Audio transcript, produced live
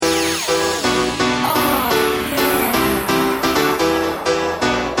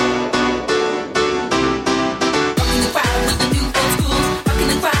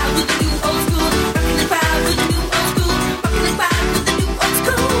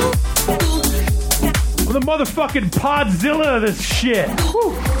the motherfucking Podzilla of this shit.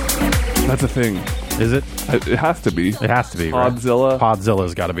 Whew. That's a thing. Is it? It has to be. It has to be. Podzilla. Right?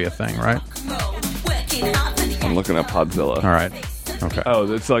 Podzilla's got to be a thing, right? I'm looking at Podzilla. All right. Okay.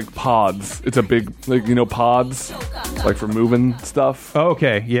 Oh, it's like pods. It's a big, like, you know, pods, like for moving stuff. Oh,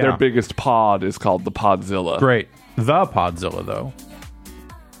 okay. Yeah. Their biggest pod is called the Podzilla. Great. The Podzilla, though.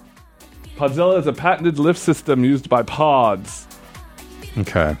 Podzilla is a patented lift system used by pods.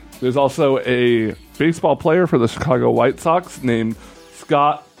 Okay. There's also a baseball player for the Chicago White Sox named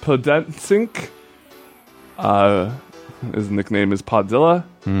Scott Podensink. His nickname is Podzilla.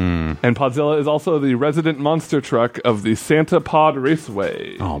 And Podzilla is also the resident monster truck of the Santa Pod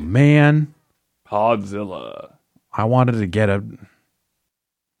Raceway. Oh, man. Podzilla. I wanted to get a...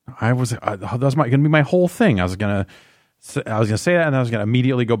 that was going to be my whole thing. I was going to say that, and I was going to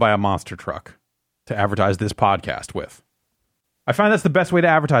immediately go buy a monster truck to advertise this podcast with. I find that's the best way to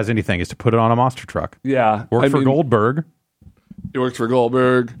advertise anything, is to put it on a monster truck. Yeah. Worked for Goldberg. It works for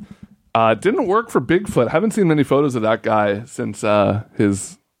Goldberg. Didn't work for Bigfoot. Haven't seen many photos of that guy since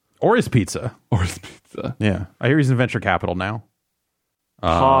his... Or his pizza. Yeah. I hear he's in venture capital now.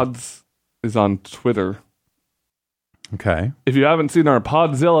 Pods is on Twitter. Okay. If you haven't seen our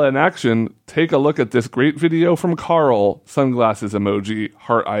Podzilla in action, take a look at this great video from Carl. Sunglasses emoji,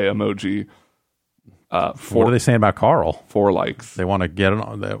 heart eye emoji. What are they saying about Carl? 4 likes. They want to get it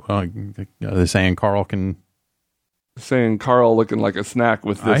on. Are they saying Carl can... Saying Carl looking like a snack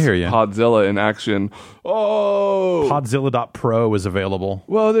with this Podzilla in action. Oh! Podzilla.pro is available.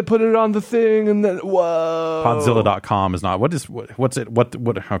 Well, they put it on the thing and then, whoa. Podzilla.com is not. What's it?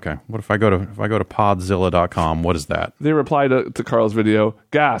 Okay. What if I go to Podzilla.com? What is that? They reply to Carl's video.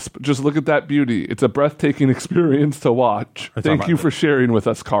 Gasp. Just look at that beauty. It's a breathtaking experience to watch. Thank you for sharing with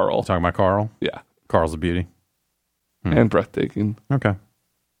us, Carl. Talking about Carl? Yeah. Carl's a beauty. And breathtaking. Okay.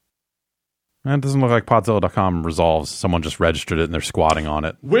 And it doesn't look like Podzilla.com resolves. Someone just registered it and they're squatting on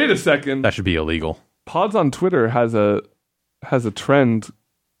it. Wait a second. That should be illegal. Pods on Twitter has a trend.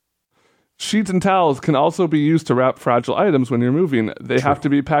 Sheets and towels can also be used to wrap fragile items when you're moving. They have to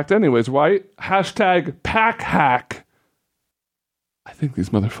be packed anyways, right? Hashtag pack hack. I think these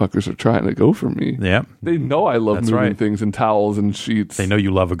motherfuckers are trying to go for me. Yeah. They know I love moving things in towels and sheets. They know you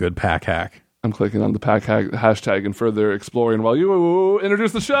love a good pack hack. I'm clicking on the pack hack hashtag and further exploring while you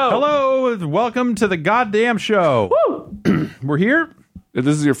introduce the show. Hello, welcome to the goddamn show. Woo! We're here. If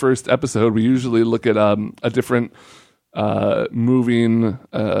this is your first episode, we usually look at a different moving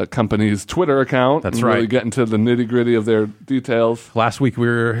company's Twitter account. That's and right. Really get into the nitty gritty of their details. Last week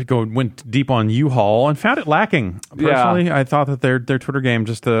we went deep on U-Haul and found it lacking. Personally, I thought that their Twitter game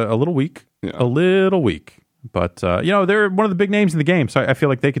just a little weak. Yeah. A little weak. But, they're one of the big names in the game, so I feel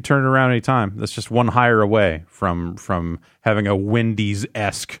like they could turn it around anytime. That's just one hire away from having a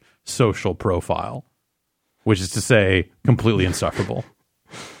Wendy's-esque social profile, which is to say, completely insufferable.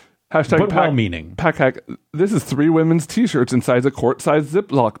 Hashtag but well-meaning. Pack hack. This is 3 women's T-shirts inside a quart-sized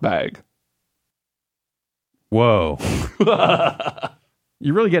Ziploc bag. Whoa.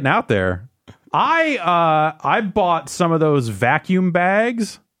 You're really getting out there. I bought some of those vacuum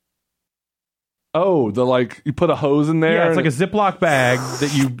bags. Oh, you put a hose in there? Yeah, it's like a Ziploc bag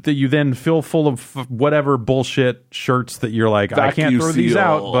that you then fill full of whatever bullshit shirts that you're like, I can't throw these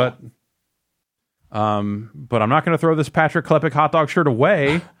out, but I'm not going to throw this Patrick Klepek hot dog shirt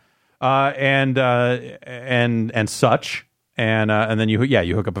away, and such, and then you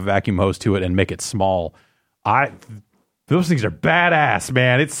hook up a vacuum hose to it and make it small. Those things are badass,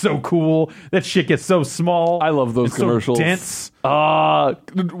 man. It's so cool. That shit gets so small. I love those commercials. So dense.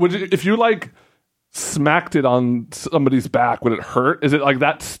 If you smacked it on somebody's back, would it hurt? Is it like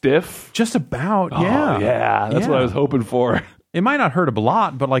that stiff? Just about, yeah. Oh, yeah, that's what I was hoping for. It might not hurt a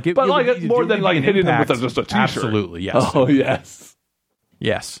lot, but more than hitting them with just a T-shirt. Absolutely, yes. Oh, yes.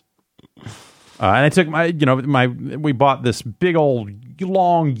 Yes. And I took we bought this big old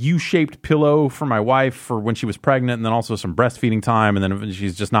long U-shaped pillow for my wife for when she was pregnant, and then also some breastfeeding time, and then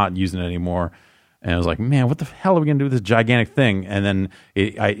she's just not using it anymore. And I was like, man, what the hell are we going to do with this gigantic thing? And then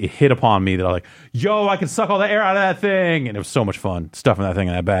it hit upon me that I I can suck all the air out of that thing. And it was so much fun stuffing that thing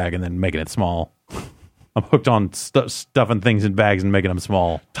in that bag and then making it small. I'm hooked on stuffing things in bags and making them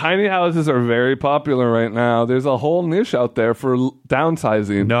small. Tiny houses are very popular right now. There's a whole niche out there for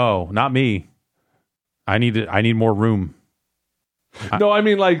downsizing. No, not me. I need more room. No, I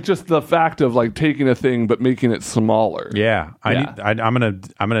mean just the fact of taking a thing but making it smaller. Yeah, I'm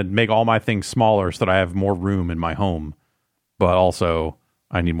gonna make all my things smaller so that I have more room in my home. But also,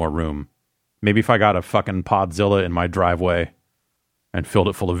 I need more room. Maybe if I got a fucking Podzilla in my driveway and filled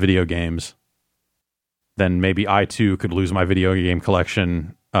it full of video games, then maybe I too could lose my video game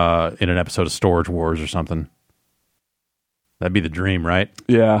collection in an episode of Storage Wars or something. That'd be the dream, right?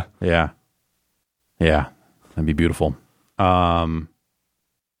 Yeah. Yeah. That'd be beautiful.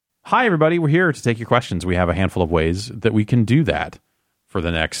 Hi, everybody. We're here to take your questions. We have a handful of ways that we can do that for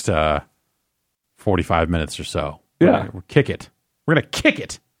the next 45 minutes or so. Yeah. We're kick it. We're going to kick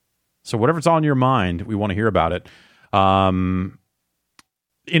it. So whatever's on your mind, we want to hear about it. In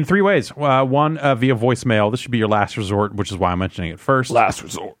three ways. One, via voicemail. This should be your last resort, which is why I'm mentioning it first. Last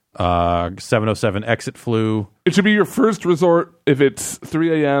resort. 707 exit flu. It should be your first resort if it's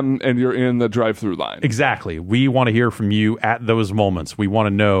 3 a.m. and you're in the drive-through line. Exactly. We want to hear from you at those moments. We want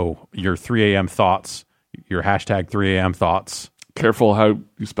to know your 3 a.m. thoughts, your hashtag 3 a.m. thoughts. Careful how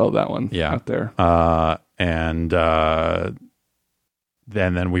you spell that one out there.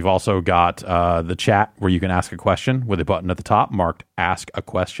 Then we've also got the chat where you can ask a question with a button at the top marked Ask a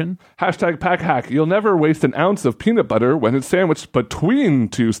Question. Hashtag pack hack. You'll never waste an ounce of peanut butter when it's sandwiched between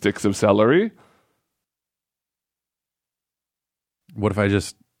 2 sticks of celery. What if I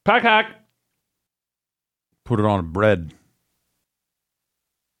just pack hack put it on a bread?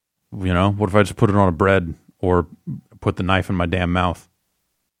 You know, what if I just put it on a bread or put the knife in my damn mouth?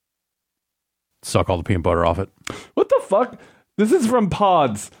 Suck all the peanut butter off it. What the fuck? This is from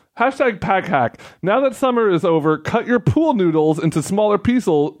Pods. Hashtag pack hack. Now that summer is over, cut your pool noodles into smaller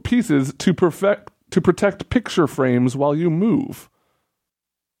pieces to protect picture frames while you move.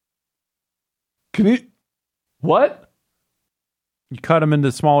 Can you... What? You cut them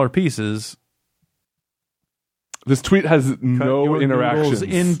into smaller pieces. This tweet has no interactions.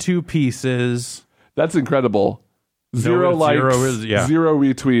 Into pieces. That's incredible. Zero likes, zero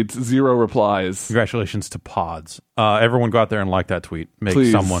retweets, 0 replies. Congratulations to Pods. Everyone go out there and like that tweet.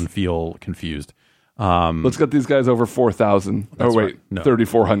 Make someone feel confused. Let's get these guys over 4,000. Oh, wait. Right. No.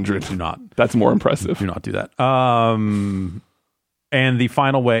 3,400. Do not. That's more impressive. Do not do that. And the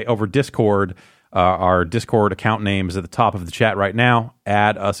final way over Discord, our Discord account name is at the top of the chat right now.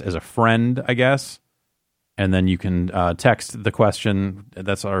 Add us as a friend, I guess. And then you can text the question.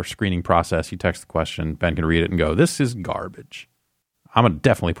 That's our screening process. You text the question. Ben can read it and go, this is garbage. I'm going to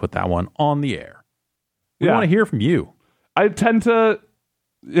definitely put that one on the air. We want to hear from you. I tend to,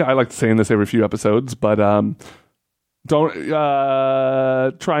 I like saying this every few episodes, but don't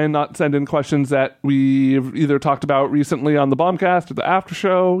try and not send in questions that we've either talked about recently on the Bombcast or the after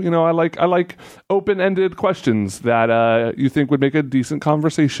show. You know, I like open-ended questions that you think would make a decent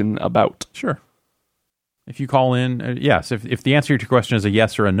conversation about. Sure. If you call in, yes. If the answer to your question is a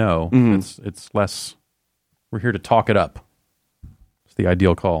yes or a no, it's less. We're here to talk it up. It's the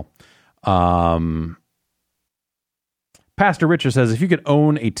ideal call. Pastor Richard says, if you could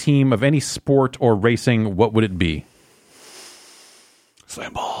own a team of any sport or racing, what would it be?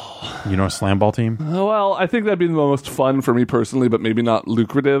 Slam ball. You know a slam ball team? Well, I think that'd be the most fun for me personally, but maybe not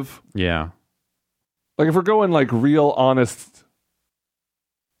lucrative. Yeah. Like if we're going like real honest,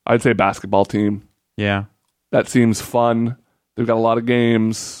 I'd say basketball team. Yeah. That seems fun. They've got a lot of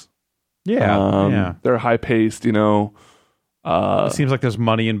games. Yeah. They're high paced, you know. It seems like there's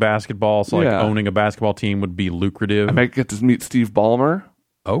money in basketball, so like owning a basketball team would be lucrative. I might get to meet Steve Ballmer.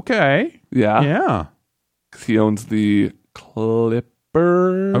 Okay. Yeah. Yeah. Because he owns the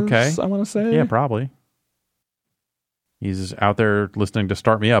Clippers. Okay. I want to say. Yeah, probably. He's out there listening to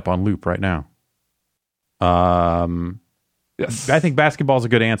Start Me Up on loop right now. Yes. I think basketball is a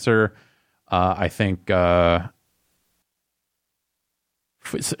good answer. I think, basketball.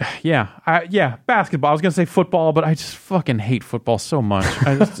 I was going to say football, but I just fucking hate football so much.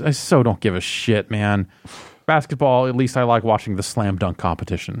 I so don't give a shit, man. Basketball, at least I like watching the slam dunk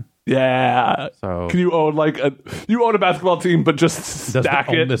competition. Yeah. So can you own you own a basketball team, but just stack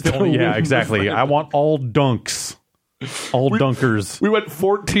it? Yeah, exactly. I want all dunks. Dunkers. We went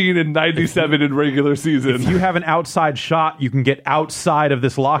 14 and 97 in regular season. If you have an outside shot, you can get outside of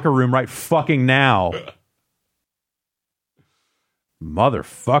this locker room right fucking now.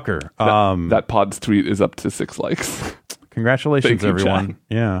 Motherfucker. That Pod's tweet is up to 6 likes. Congratulations, everyone.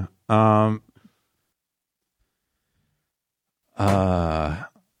 Chat. Yeah.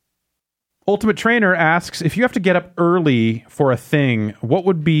 Ultimate Trainer asks, if you have to get up early for a thing, what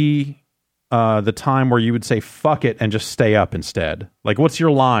would be the time where you would say fuck it and just stay up instead? Like, what's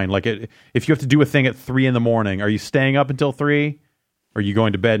your line? Like, if you have to do a thing at 3 a.m, are you staying up until 3? Or are you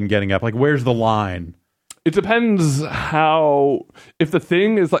going to bed and getting up? Like, where's the line? It depends how. If the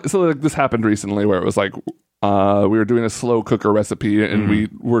thing is like, so like this happened recently where it was like we were doing a slow cooker recipe and we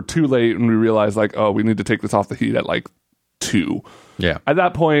were too late and we realized like, oh, we need to take this off the heat at like 2. Yeah. At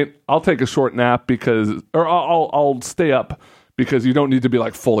that point, I'll take a short nap or I'll stay up because you don't need to be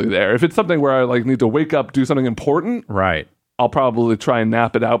like fully there. If it's something where I like need to wake up, do something important, right? I'll probably try and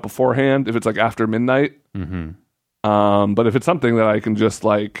nap it out beforehand if it's like after midnight. But if it's something that I can just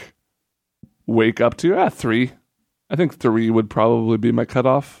like wake up to, 3. I think 3 would probably be my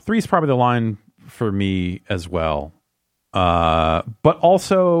cutoff. 3 is probably the line for me as well. But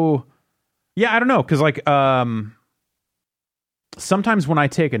also, yeah, I don't know, because like sometimes when I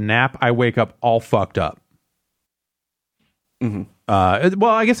take a nap, I wake up all fucked up. Well,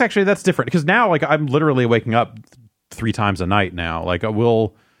 I guess actually that's different because now like I'm literally waking up 3 times a night now. Like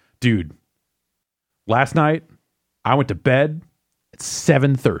dude, last night I went to bed at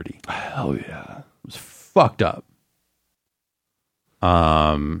 7:30. Hell yeah. It was fucked up.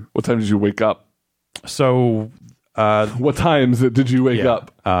 What time did you wake up? So what times did you wake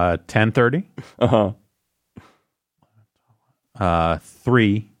up? 10:30.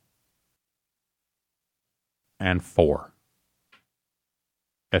 3 and 4.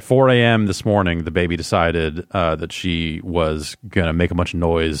 At 4 a.m. this morning, the baby decided that she was going to make a bunch of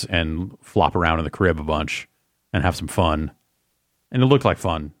noise and flop around in the crib a bunch and have some fun. And it looked like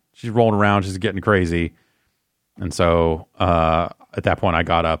fun. She's rolling around. She's getting crazy. And so at that point, I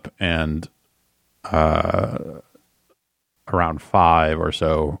got up and around 5 or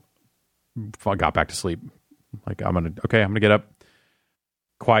so, I got back to sleep. Like, I'm going to get up,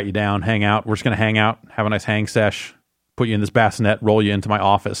 quiet you down, hang out. We're just going to hang out, have a nice hang sesh. Put you in this bassinet, roll you into my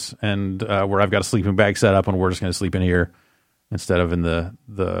office, and where I've got a sleeping bag set up, and we're just going to sleep in here instead of in the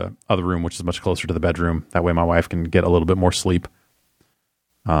other room, which is much closer to the bedroom. That way my wife can get a little bit more sleep.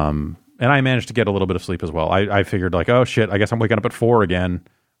 And I managed to get a little bit of sleep as well. I figured like, oh shit, I guess I'm waking up at 4 again,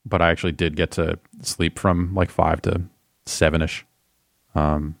 but I actually did get to sleep from like 5 to 7-ish.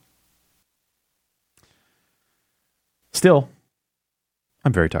 Still,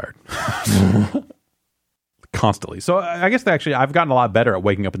 I'm very tired. Constantly. So I guess actually I've gotten a lot better at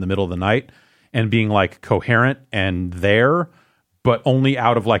waking up in the middle of the night and being like coherent and there, but only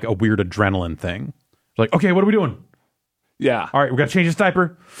out of like a weird adrenaline thing. Like, okay, what are we doing? Yeah. All right, we got to change this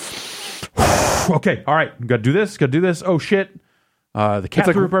diaper. Okay, all right, we got to do this. Oh shit. The cat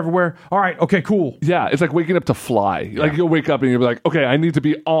threw up everywhere. All right, okay, cool. Yeah, it's like waking up to fly. Yeah. Like you'll wake up and you'll be like, okay, I need to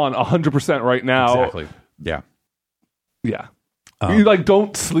be on 100% right now. Exactly. Yeah. Yeah. You like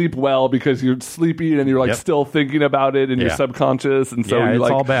don't sleep well because you're sleepy and you're like still thinking about it in your subconscious, and so you it's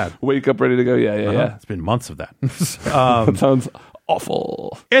like all bad. Wake up ready to go. Yeah. It's been months of that. That sounds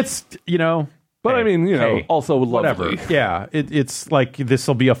awful. It's but I mean also lovely. Whatever. Yeah, it's like this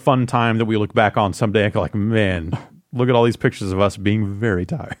will be a fun time that we look back on someday and go like, man, look at all these pictures of us being very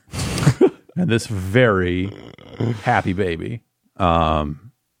tired and this very happy baby.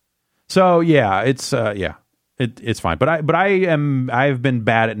 So yeah, it's It's fine, but I've been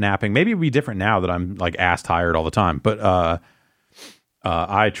bad at napping. Maybe it'd be different now that I'm like ass tired all the time. But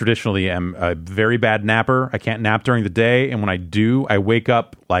I traditionally am a very bad napper. I can't nap during the day, and when I do, I wake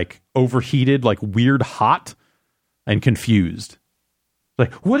up like overheated, like weird hot, and confused.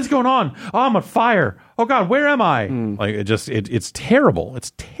 Like, what is going on? Oh, I'm on fire. Oh God, where am I? Like it's terrible.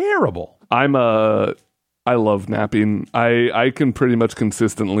 It's terrible. I love napping. I can pretty much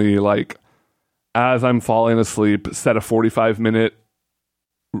consistently like, as I'm falling asleep, set a 45-minute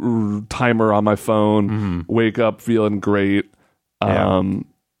timer on my phone, wake up feeling great. Yeah. I'm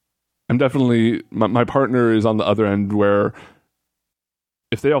definitely, my partner is on the other end where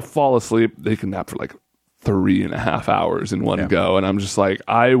if they all fall asleep, they can nap for like 3.5 hours in one go. And I'm just like,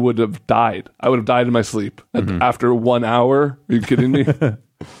 I would have died. I would have died in my sleep after 1 hour. Are you kidding me?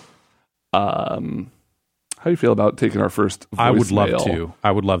 How do you feel about taking our first voicemail? I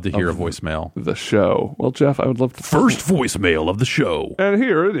would love to hear a voicemail. The show. Well, Jeff, I would love to. First voicemail of the show. And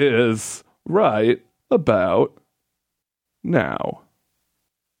here it is, right about now.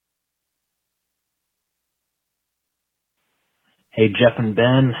 Hey, Jeff and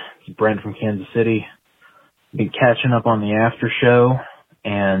Ben. It's Brent from Kansas City. Been catching up on the after show,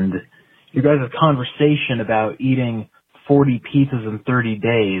 and you guys' conversation about eating 40 pizzas in 30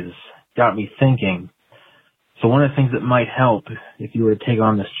 days got me thinking. So one of the things that might help if you were to take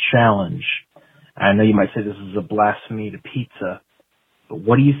on this challenge, I know you might say this is a blasphemy to pizza, but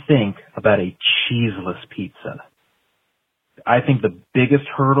what do you think about a cheeseless pizza? I think the biggest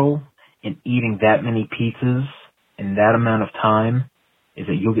hurdle in eating that many pizzas in that amount of time is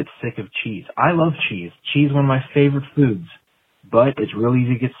that you'll get sick of cheese. I love cheese. Cheese is one of my favorite foods, but it's really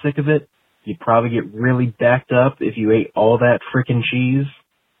easy to get sick of it. You'd probably get really backed up if you ate all that frickin' cheese.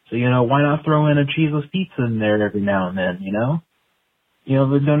 So, why not throw in a cheeseless pizza in there every now and then, You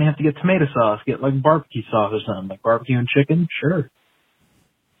don't even have to get tomato sauce. Get like barbecue sauce or something, like barbecue and chicken, sure.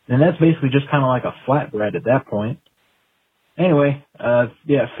 And that's basically just kind of like a flatbread at that point. Anyway,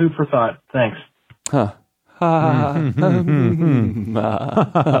 food for thought. Thanks. Huh. Oh,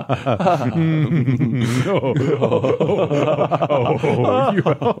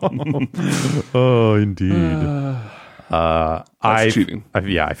 indeed. That's cheating.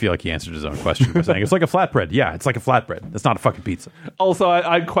 I feel like he answered his own question by saying it's like a flatbread. Yeah, it's like a flatbread. It's not a fucking pizza. Also,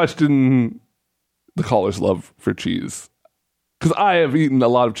 I question the caller's love for cheese. Because I have eaten a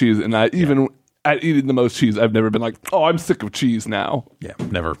lot of cheese, and even at eating the most cheese, I've never been like, oh, I'm sick of cheese now. Yeah,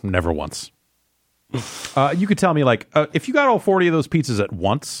 never once. You could tell me, like, if you got all 40 of those pizzas at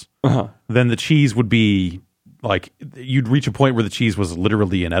once, then the cheese would be, like, you'd reach a point where the cheese was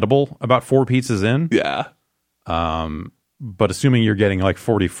literally inedible about 4 pizzas in. Yeah. But assuming you're getting, like,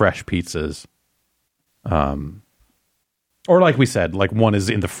 40 fresh pizzas, or like we said, like one is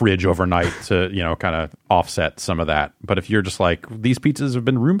in the fridge overnight to, kind of offset some of that. But if you're just like, these pizzas have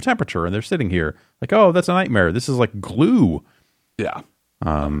been room temperature and they're sitting here, like, oh, that's a nightmare. This is like glue. Yeah.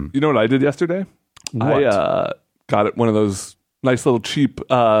 You know what I did yesterday? What? I got it one of those nice little cheap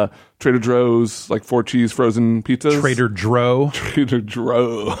Trader Joe's, like 4 cheese frozen pizzas. Trader Dro. Trader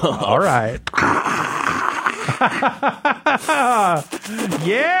Dro. All right.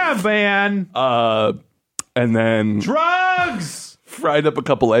 Yeah, man. And then Drugs! fried up a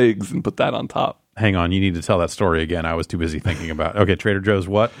couple eggs and put that on top. Hang on, you need to tell that story again. I was too busy thinking about. Okay, Trader Joe's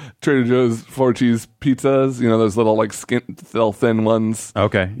what? Trader Joe's 4 cheese pizzas, those little like little thin ones.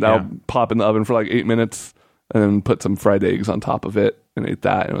 Okay, That'll pop in the oven for like 8 minutes and then put some fried eggs on top of it and ate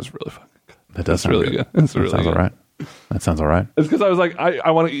that, and it was really fucking good. That does sound really good. It's really sounds good. all right. That sounds all right. It's because I was like,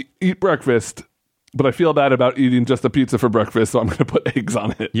 I want to eat breakfast, but I feel bad about eating just a pizza for breakfast, so I'm going to put eggs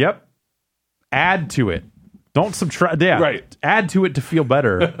on it. Yep. Add to it. Don't subtract. Yeah. Right. Add to it to feel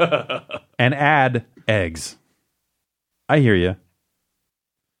better. And add eggs. I hear you.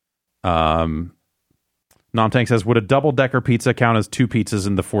 Nomtank says, would a double-decker pizza count as 2 pizzas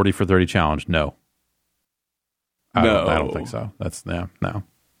in the 40 for 30 challenge? No. I don't think so. No.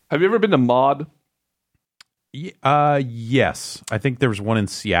 Have you ever been to Mod? Yes. I think there was one in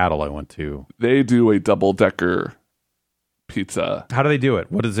Seattle I went to. They do a double-decker pizza. How do they do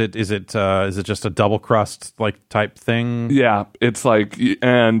it? What is it? Is it just a double crust like type thing? Yeah, it's like,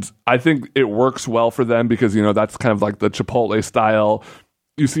 and I think it works well for them because that's kind of like the Chipotle style.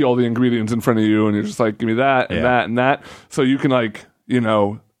 You see all the ingredients in front of you, and you're just like, give me that and that and that. So you can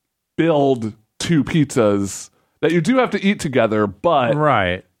build 2 pizzas that you do have to eat together, but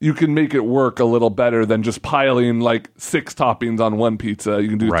right. You can make it work a little better than just piling like 6 toppings on one pizza. You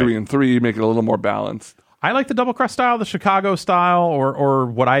can do 3 and 3, make it a little more balanced. I like the double crust style, the Chicago style, or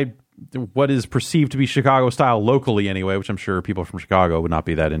what is perceived to be Chicago style locally anyway, which I'm sure people from Chicago would not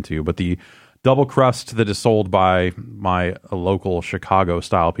be that into. But the double crust that is sold by my local Chicago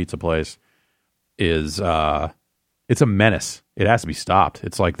style pizza place is it's a menace. It has to be stopped.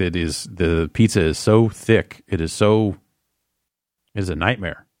 It's like the pizza is so thick. It is a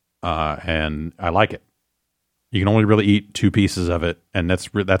nightmare, and I like it. You can only really eat 2 pieces of it, and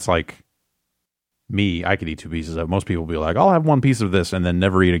that's like. Me, I could eat 2 pieces of it. Most people will be like, I'll have 1 piece of this and then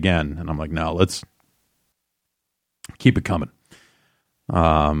never eat again. And I'm like, no, let's keep it coming.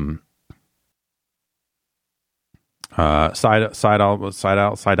 Side says,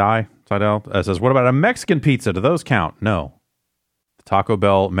 what about a Mexican pizza? Do those count? No. The Taco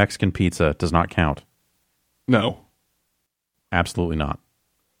Bell Mexican pizza does not count. No. Absolutely not.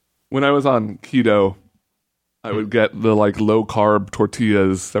 When I was on keto, I would get the like low carb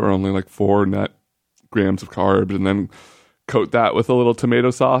tortillas that were only like 4 net grams of carbs, and then coat that with a little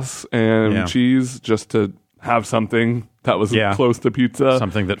tomato sauce and cheese just to have something that was close to pizza,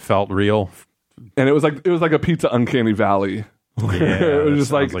 something that felt real. And it was like a pizza uncanny valley. It was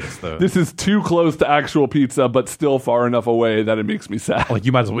just like this is too close to actual pizza, but still far enough away that it makes me sad. Like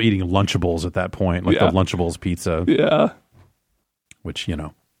you might as well be eating Lunchables at that point, like the Lunchables pizza. Yeah, which you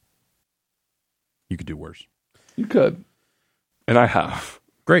could do worse. You could, and I have.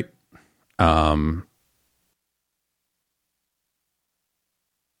 Great.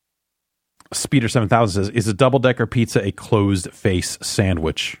 Speeder 7000 says, is a double-decker pizza a closed-face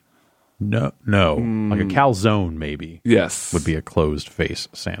sandwich? No. Like a calzone, maybe. Yes. Would be a closed-face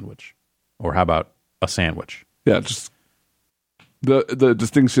sandwich. Or how about a sandwich? Yeah, just the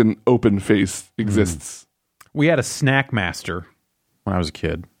distinction open face exists. We had a Snack Master when I was a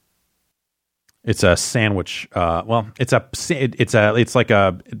kid. It's a sandwich. It's like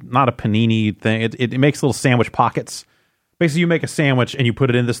a not a panini thing. It makes little sandwich pockets. Basically, you make a sandwich and you put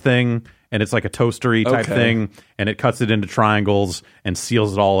it in this thing, and it's like a toastery type thing, and it cuts it into triangles and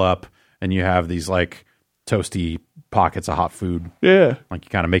seals it all up, and you have these like toasty pockets of hot food. Yeah, like you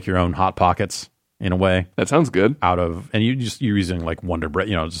kind of make your own hot pockets. in a way. That sounds good. And you're using like Wonder Bread,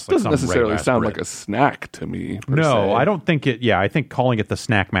 just like Doesn't some necessarily red-ass sound bread. like a snack to me. No, say. I don't think it. Yeah, I think calling it the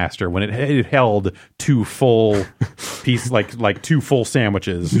Snack Master when it held 2 full piece, like 2 full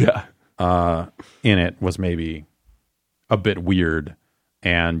sandwiches, in it was maybe a bit weird.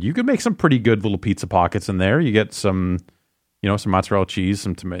 And you could make some pretty good little pizza pockets in there. You get some, some mozzarella cheese,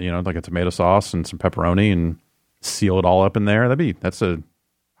 some like a tomato sauce and some pepperoni, and seal it all up in there. I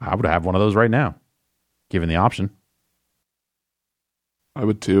would have one of those right now, given the option. I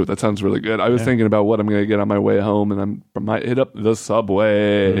would too. That sounds really good. I was thinking about what I'm going to get on my way home, and I might hit up the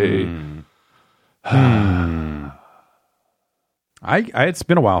Subway. It's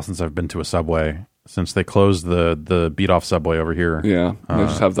been a while since I've been to a Subway, since they closed the beat off Subway over here. Yeah, and I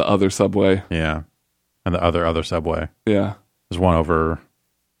just have the other Subway. Yeah, and the other Subway. Yeah, there's one over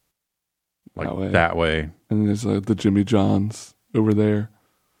that way. And there's the Jimmy John's over there.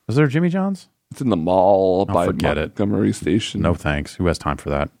 Is there a Jimmy John's? It's in the mall by forget Montgomery Station. No thanks. Who has time for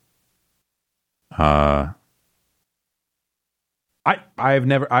that?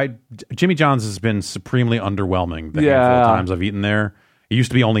 Jimmy John's has been supremely underwhelming the handful of times I've eaten there. It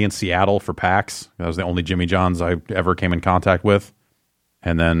used to be only in Seattle for PAX. That was the only Jimmy John's I ever came in contact with.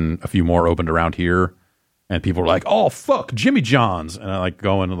 And then a few more opened around here. And people were like, oh, fuck, Jimmy John's. And I like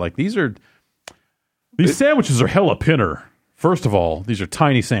going like, these sandwiches are hella pinner. First of all, these are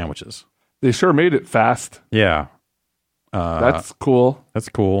tiny sandwiches. They sure made it fast. Yeah. That's cool. That's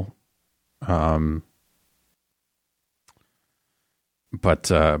cool. But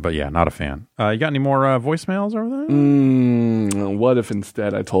yeah, not a fan. You got any more voicemails over there? What if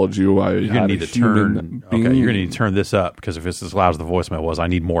instead I told you you're gonna need to turn. Okay, you're gonna need to turn this up, because if it's as loud as the voicemail was, I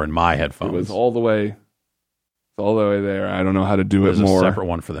need more in my headphones. It was all the way there. I don't know how to do it more. There's a separate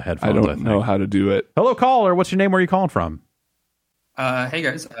one for the headphones. I don't know how to do it. Hello, caller. What's your name? Where are you calling from? Hey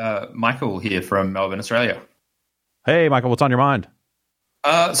guys, Michael here from Melbourne, Australia. Hey, Michael. What's on your mind?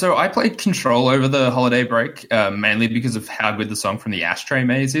 So I played Control over the holiday break, mainly because of how good the song from the Ashtray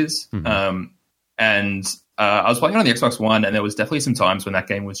Maze is. Mm-hmm. And I was playing it on the Xbox One, and there was definitely some times when that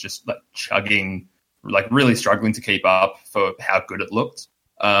game was just like chugging, like really struggling to keep up for how good it looked.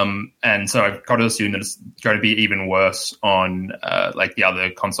 And so I've got to assume that it's going to be even worse on like the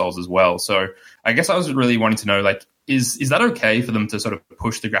other consoles as well. So I guess I was really wanting to know, like, is that okay for them to sort of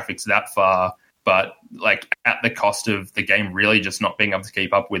push the graphics that far, but like at the cost of the game really just not being able to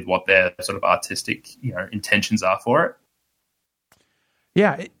keep up with what their sort of artistic, intentions are for it?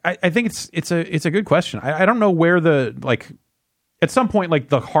 Yeah, I think it's a good question. I don't know where at some point, like,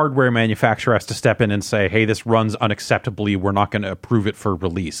 the hardware manufacturer has to step in and say, hey, this runs unacceptably. We're not going to approve it for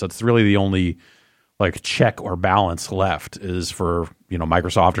release. That's really the only like check or balance left, is for,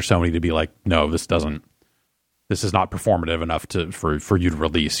 Microsoft or Sony to be like, no, this is not performative enough for you to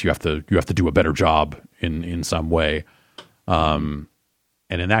release. You have to do a better job in some way. And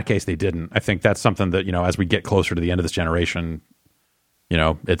in that case, they didn't. I think that's something that, as we get closer to the end of this generation,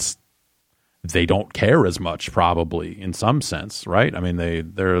 they don't care as much, probably, in some sense, right? I mean,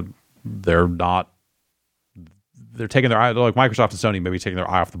 they're taking their eye, like Microsoft and Sony, maybe taking their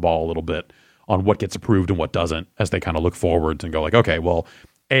eye off the ball a little bit on what gets approved and what doesn't, as they kind of look forward and go like, okay, well,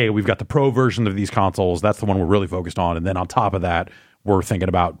 we've got the pro version of these consoles. That's the one we're really focused on. And then on top of that, we're thinking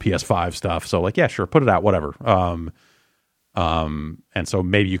about PS5 stuff. So like, yeah, sure, put it out, whatever. And so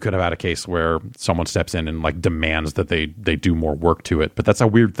maybe you could have had a case where someone steps in and like demands that they do more work to it. But that's a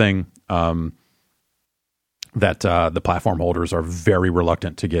weird thing that the platform holders are very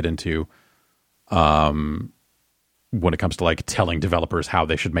reluctant to get into when it comes to like telling developers how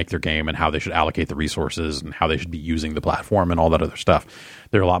they should make their game and how they should allocate the resources and how they should be using the platform and all that other stuff.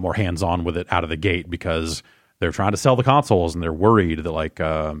 They're a lot more hands-on with it out of the gate, because they're trying to sell the consoles and they're worried that like,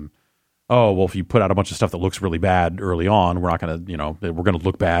 oh, well, if you put out a bunch of stuff that looks really bad early on, we're not going to, we're going to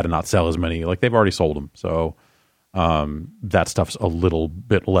look bad and not sell as many. Like, they've already sold them. So that stuff's a little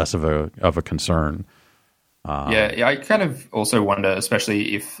bit less of a concern. Yeah, I kind of also wonder,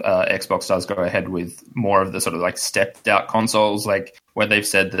 especially if Xbox does go ahead with more of the sort of like stepped out consoles, like where they've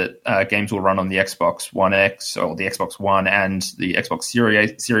said that games will run on the Xbox One X or the Xbox One and the Xbox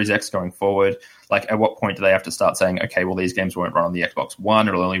Series X going forward. Like, at what point do they have to start saying, okay, well, these games won't run on the Xbox One,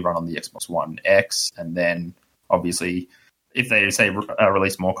 it'll only run on the Xbox One X? And then obviously, if they say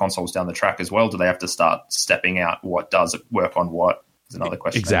release more consoles down the track as well, do they have to start stepping out what does work on what? Another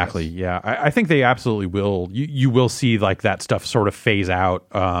question. Exactly. Yeah, I think they absolutely will. You will see like that stuff sort of phase out,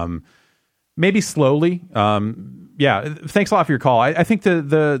 maybe slowly. Yeah. Thanks a lot for your call. I think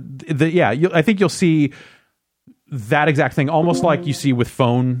I think you'll see that exact thing, almost like you see with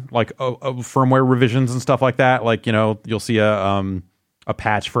phone, like firmware revisions and stuff like that. Like, you'll see a a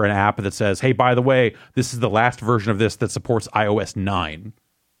patch for an app that says, hey, by the way, this is the last version of this that supports iOS 9.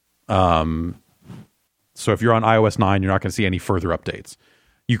 So if you're on iOS 9, you're not going to see any further updates.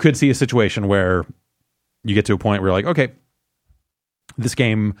 You could see a situation where you get to a point where you're like, okay, this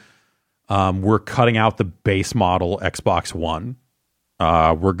game, we're cutting out the base model Xbox One.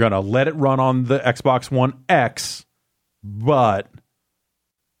 We're going to let it run on the Xbox One X, but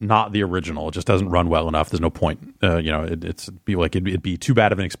not the original. It just doesn't run well enough. There's no point. It'd be too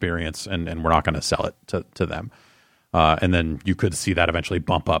bad of an experience, and we're not going to sell it to them. And then you could see that eventually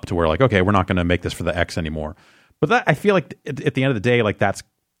bump up to where like, okay, we're not going to make this for the X anymore. But that, I feel like at the end of the day, like that's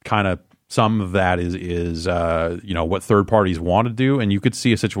kind of some of that is what third parties want to do. And you could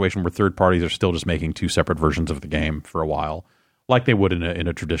see a situation where third parties are still just making two separate versions of the game for a while, like they would in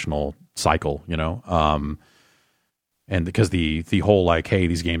a traditional cycle, and because the whole like, hey,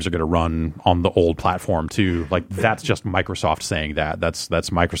 these games are going to run on the old platform too, like that's just Microsoft saying that. That's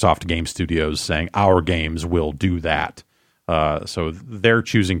Microsoft Game Studios saying our games will do that. So they're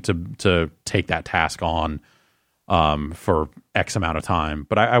choosing to take that task on for X amount of time.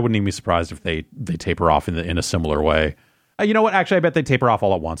 But I wouldn't even be surprised if they taper off in a similar way. You know what? Actually, I bet they taper off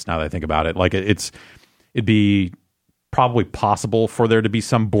all at once. Now that I think about it, like it'd be probably possible for there to be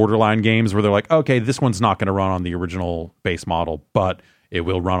some borderline games where they're like, okay, this one's not going to run on the original base model, but it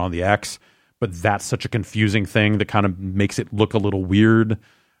will run on the X. But that's such a confusing thing that kind of makes it look a little weird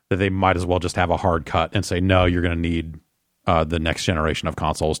that they might as well just have a hard cut and say, no, you're going to need the next generation of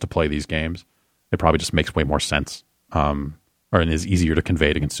consoles to play these games. It probably just makes way more sense, and is easier to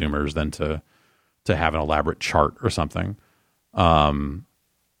convey to consumers than to have an elaborate chart or something.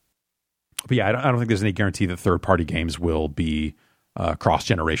 But yeah, I don't think there's any guarantee that third-party games will be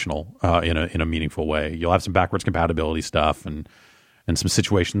cross-generational in a meaningful way. You'll have some backwards compatibility stuff and some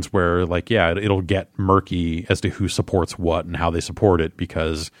situations where, like, yeah, it'll get murky as to who supports what and how they support it.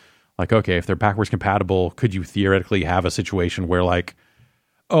 Because, like, okay, if they're backwards compatible, could you theoretically have a situation where, like,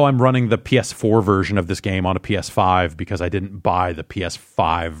 oh, I'm running the PS4 version of this game on a PS5 because I didn't buy the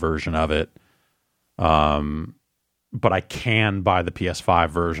PS5 version of it, but I can buy the PS5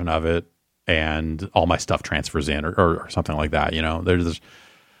 version of it, and all my stuff transfers in or something like that. There's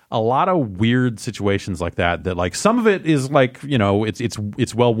a lot of weird situations like that like some of it is like,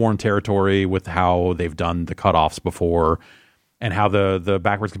 it's well-worn territory with how they've done the cutoffs before and how the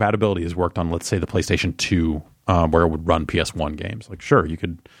backwards compatibility has worked on, let's say, the PlayStation 2, where it would run PS1 games. Like, sure, you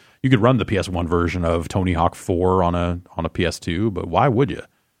could run the PS1 version of Tony Hawk 4 on a PS2, but why would you?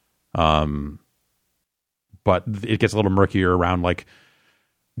 But it gets a little murkier around, like,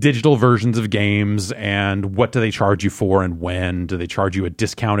 digital versions of games and what do they charge you for and when. Do they charge you a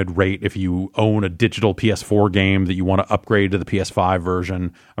discounted rate if you own a digital PS4 game that you want to upgrade to the PS5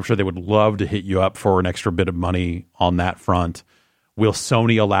 version? I'm sure they would love to hit you up for an extra bit of money on that front. Will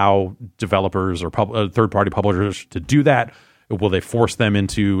Sony allow developers or third-party publishers to do that? Will they force them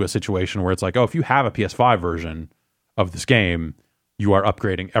into a situation where it's like, oh, if you have a PS5 version of this game, you are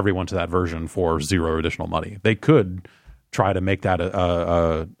upgrading everyone to that version for zero additional money? They could try to make that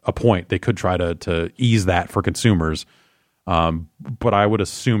a point. They could try to ease that for consumers. But I would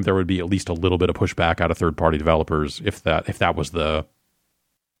assume there would be at least a little bit of pushback out of third-party developers if that was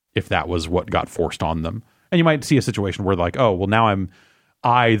what got forced on them. And you might see a situation where, like, oh, well, now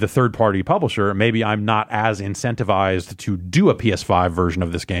the third-party publisher, maybe I'm not as incentivized to do a PS5 version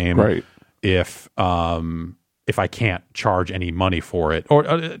of this game, right? If I can't charge any money for it, or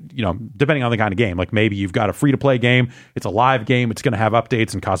depending on the kind of game, like maybe you've got a free-to-play game, it's a live game, it's going to have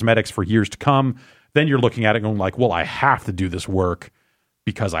updates and cosmetics for years to come. Then you're looking at it going like, well, I have to do this work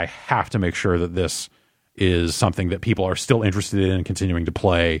because I have to make sure that this is something that people are still interested in and continuing to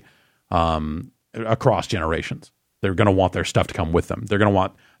play across generations. They're going to want their stuff to come with them. They're going to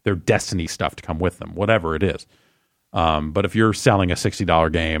want their Destiny stuff to come with them, whatever it is. But if you're selling a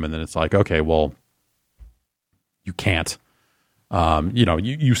 $60 game and then it's like, okay, well, you can't,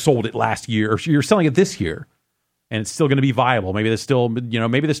 you sold it last year, or you're selling it this year, and it's still going to be viable. Maybe there's still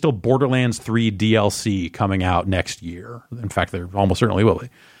Borderlands 3 DLC coming out next year. In fact, there almost certainly will be.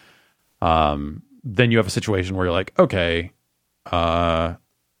 Then you have a situation where you're like, okay,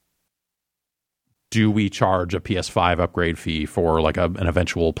 do we charge a PS5 upgrade fee for like an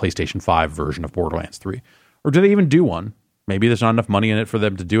eventual PlayStation 5 version of Borderlands 3? Or do they even do one? Maybe there's not enough money in it for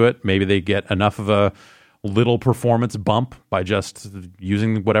them to do it. Maybe they get enough of a little performance bump by just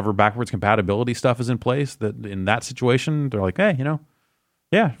using whatever backwards compatibility stuff is in place, that in that situation they're like, hey,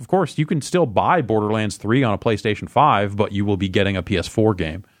 yeah, of course you can still buy Borderlands 3 on a PlayStation 5, but you will be getting a PS4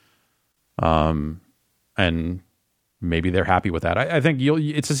 game. And maybe they're happy with that. I think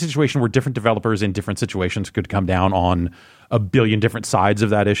it's a situation where different developers in different situations could come down on a billion different sides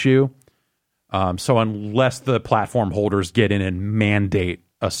of that issue. So unless the platform holders get in and mandate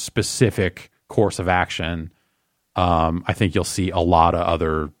a specific course of action, I think you'll see a lot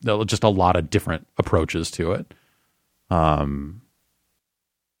of different approaches to it.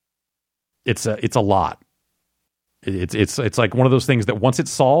 It's a lot. It's like one of those things that once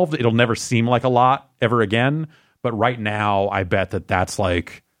it's solved, it'll never seem like a lot ever again. But right now, I bet that's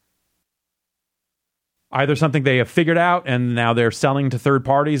like either something they have figured out and now they're selling to third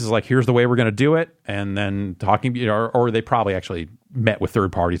parties is like, here's the way we're going to do it. And then talking, or they probably actually met with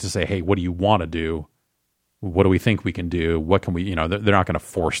third parties to say, hey, what do you want to do? What do we think we can do? What can we, they're not going to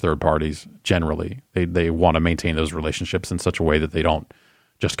force third parties generally. They want to maintain those relationships in such a way that they don't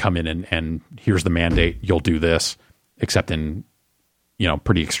just come in and here's the mandate, you'll do this, except in,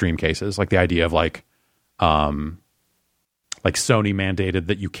 pretty extreme cases. Like the idea of like Sony mandated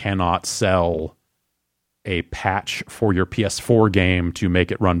that you cannot sell a patch for your PS4 game to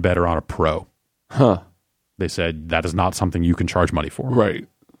make it run better on a Pro. Huh. They said that is not something you can charge money for. Right.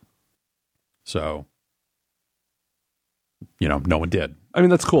 So, no one did. I mean,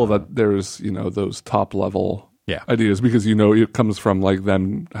 that's cool that there's, those top level Yeah. ideas because, it comes from like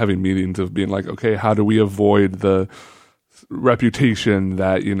them having meetings of being like, okay, how do we avoid the reputation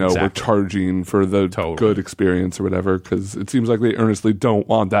that, we're charging for the good experience or whatever? Because it seems like they earnestly don't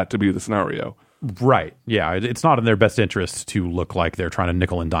want that to be the scenario. Right. Yeah. It's not in their best interest to look like they're trying to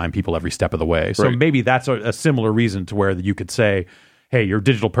nickel and dime people every step of the way. So maybe that's a similar reason to where you could say, hey, your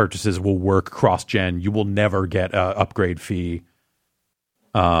digital purchases will work cross-gen. You will never get an upgrade fee.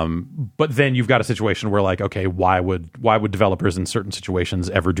 But then you've got a situation where like, okay, why would developers in certain situations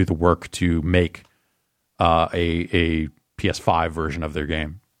ever do the work to make a PS5 version of their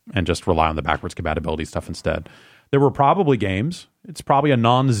game and just rely on the backwards compatibility stuff instead? There were probably games, it's probably a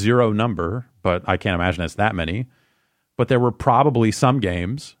non-zero number, but I can't imagine it's that many. But there were probably some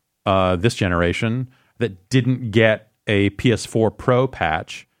games this generation that didn't get a PS4 Pro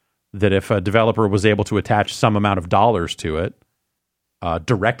patch that if a developer was able to attach some amount of dollars to it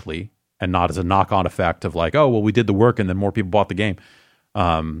directly and not as a knock-on effect of like, oh, well, we did the work and then more people bought the game,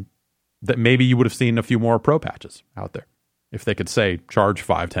 that maybe you would have seen a few more Pro patches out there if they could say charge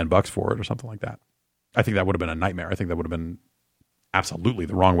 $5-10 for it or something like that. I think that would have been a nightmare. I think that would have been absolutely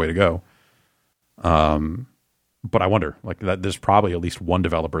the wrong way to go. But I wonder, like, that there's probably at least one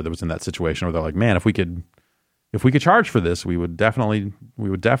developer that was in that situation where they're like, man, if we could charge for this, we would definitely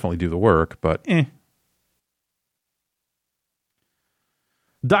do the work, but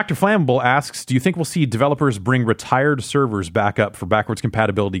Dr. Flammable asks, do you think we'll see developers bring retired servers back up for backwards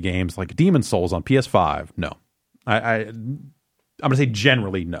compatibility games like Demon's Souls on PS5? No. I'm going to say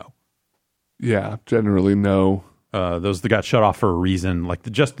generally no. Yeah, generally no. Those that got shut off for a reason, like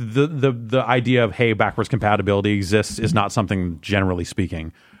the idea of, hey, backwards compatibility exists is not something, generally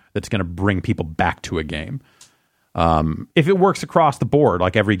speaking, that's going to bring people back to a game. If it works across the board,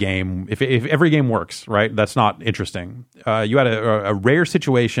 like every game, if every game works, right, that's not interesting. You had a rare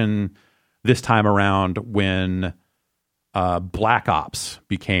situation this time around when Black Ops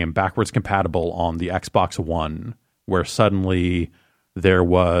became backwards compatible on the Xbox One, where suddenly there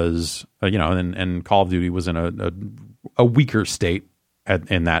was, and Call of Duty was in a weaker state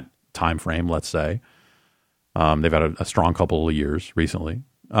in that time frame, let's say. They've had a strong couple of years recently.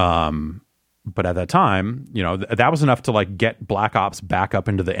 But at that time, that was enough to like get Black Ops back up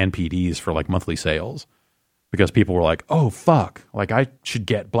into the NPDs for like monthly sales, because people were like, oh, fuck, like I should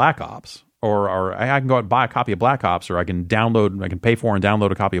get Black Ops, or I can go out and buy a copy of Black Ops, or I can pay for and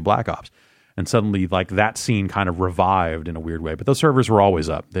download a copy of Black Ops. And suddenly, like, that scene kind of revived in a weird way. But those servers were always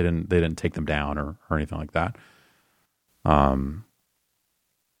up. They didn't take them down or anything like that.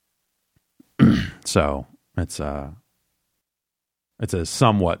 So it's a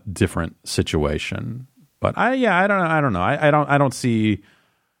somewhat different situation. But I don't know. I don't see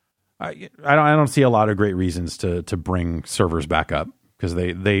a lot of great reasons to bring servers back up, because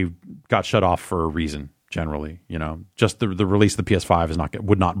they got shut off for a reason. Generally, just the release of the PS5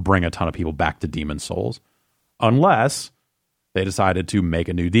 would not bring a ton of people back to Demon's Souls, unless they decided to make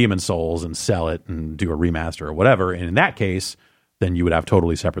a new Demon's Souls and sell it and do a remaster or whatever. And in that case, then you would have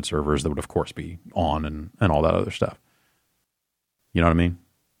totally separate servers that would, of course, be on and all that other stuff. You know what I mean?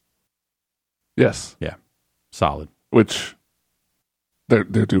 Yes. Yeah. Solid. Which they're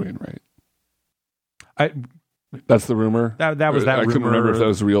doing, right? That's the rumor. That was that rumor. I couldn't remember if that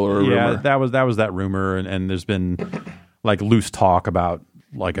was real or a rumor. Yeah, that was that rumor, and there's been like loose talk about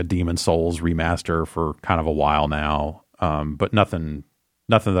like a Demon's Souls remaster for kind of a while now, but nothing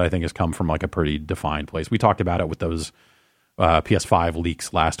Nothing that I think has come from like a pretty defined place. We talked about it with those PS5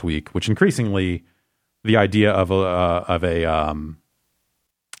 leaks last week, which increasingly the idea of a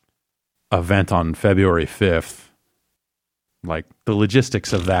event on February 5th, like the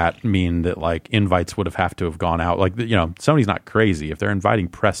logistics of that mean that like invites would have to have gone out. Like, you know, Sony's not crazy. If they're inviting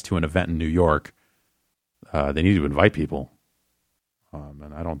press to an event in New York, they need to invite people.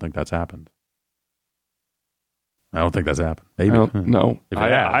 And I don't think that's happened. Maybe. No.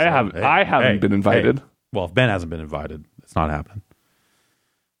 I haven't been invited. Hey. Well, if Ben hasn't been invited, it's not happening.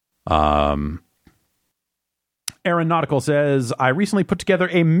 Aaron Nautical says, I recently put together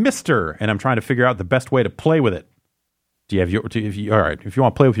a Mister, and I'm trying to figure out the best way to play with it. Do you have all right, if you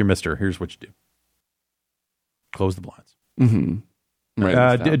want to play with your Mister, here's what you do. Close the blinds. Mm-hmm.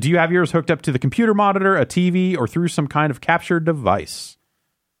 Right, do you have yours hooked up to the computer monitor, a TV, or through some kind of capture device?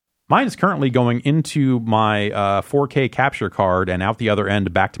 Mine is currently going into my 4K capture card and out the other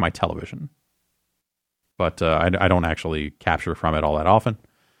end back to my television. But I don't actually capture from it all that often.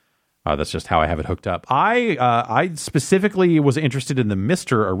 That's just how I have it hooked up. I specifically was interested in the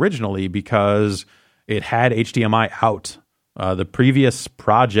Mister originally because it had HDMI out. The previous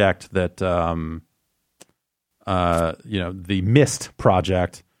project that, the Mist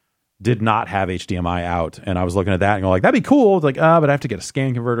project did not have HDMI out. And I was looking at that and going like, that'd be cool. It's like, but I have to get a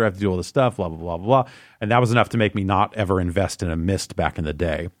scan converter. I have to do all this stuff, blah, blah, blah, blah. And that was enough to make me not ever invest in a Mist back in the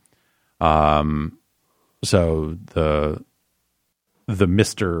day. So the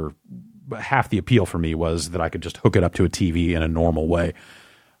Mister, half the appeal for me was that I could just hook it up to a TV in a normal way.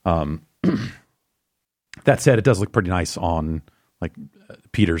 That said, it does look pretty nice on, like,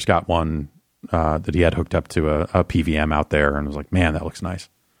 Peter's got one that he had hooked up to a PVM out there, and I was like, man, that looks nice.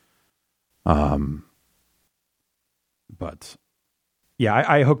 But yeah,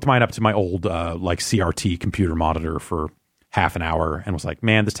 I hooked mine up to my old like CRT computer monitor for half an hour and was like,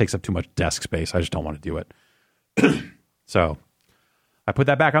 man, this takes up too much desk space. I just don't want to do it. So I put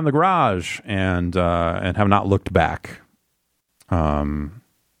that back on the garage and have not looked back. That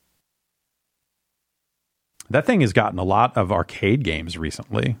thing has gotten a lot of arcade games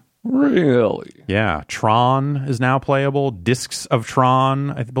recently. Really? Yeah. Tron is now playable. Discs of Tron,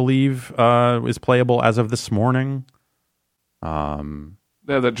 I believe, is playable as of this morning.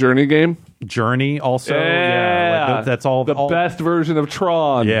 Yeah, the Journey game? Journey also. Yeah. Like that's all. The best version of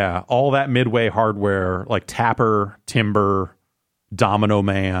Tron. Yeah. All that Midway hardware, like Tapper, Timber, Domino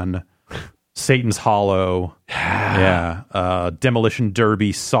Man, Satan's Hollow. Yeah. Demolition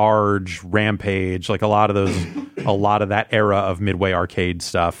Derby, Sarge, Rampage. Like a lot of that era of Midway arcade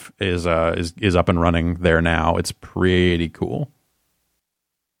stuff is up and running there now. It's pretty cool.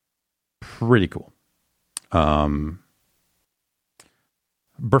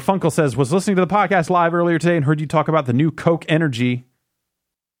 Burfunkel says, was listening to the podcast live earlier today and heard you talk about the new Coke Energy.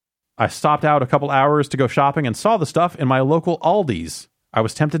 I stopped out a couple hours to go shopping and saw the stuff in my local Aldi's. I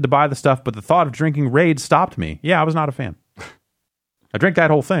was tempted to buy the stuff, but the thought of drinking Raid stopped me. Yeah, I was not a fan. I drank that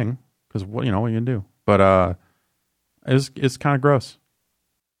whole thing because what are you gonna do? But it's kind of gross.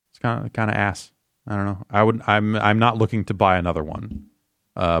 It's kind of ass. I don't know. I'm not looking to buy another one.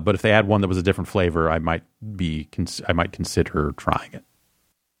 But if they had one that was a different flavor, I might consider trying it.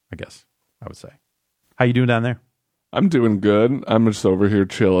 I guess I would say. How you doing down there? I'm doing good. I'm just over here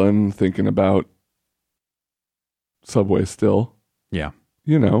chilling, thinking about Subway still. Yeah.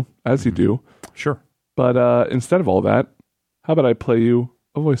 You know, as you do. Sure. But instead of all that, how about I play you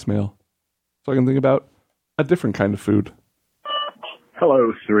a voicemail so I can think about a different kind of food?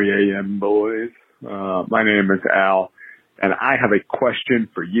 Hello, 3 a.m. boys. My name is Al, and I have a question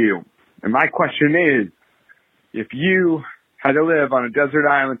for you. And my question is, if you had to live on a desert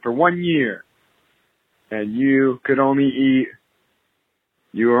island for 1 year, and you were only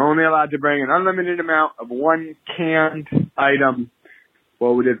allowed to bring an unlimited amount of one canned item,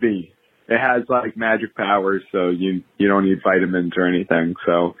 what would it be? It has like magic powers, so you don't need vitamins or anything.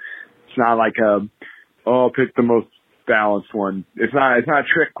 So it's not like pick the most balanced one. It's not a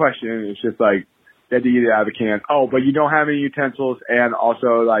trick question. It's just like you had to eat it out of a can. Oh, but you don't have any utensils, and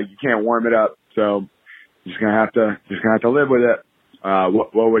also like you can't warm it up. So you're just gonna have to live with it.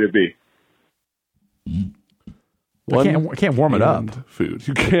 What would it be? I can't warm it up. Food.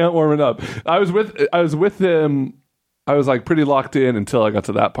 You can't warm it up. I was with him. I was like pretty locked in until I got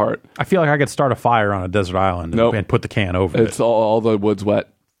to that part. I feel like I could start a fire on a desert island and put the can over it. It's all the wood's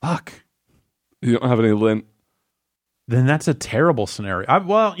wet. Fuck. You don't have any lint. Then that's a terrible scenario.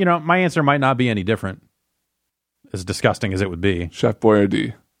 My answer might not be any different. As disgusting as it would be. Chef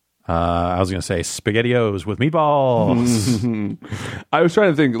Boyardee. I was going to say SpaghettiOs with meatballs. I was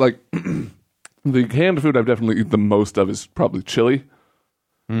trying to think, like, the canned food I've definitely eaten the most of is probably chili.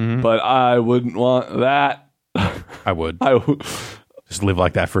 but I wouldn't want that. I would. Just live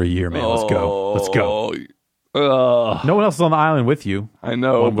like that for a year, man. Let's go. Let's go. No one else is on the island with you. I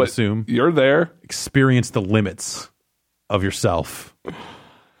know, one would but assume. you're there. Experience the limits of yourself.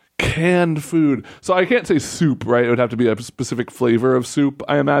 Canned food. So I can't say soup, right? It would have to be a specific flavor of soup,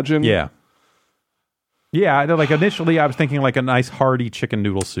 I imagine. Yeah. Yeah, I know, like initially I was thinking like a nice hearty chicken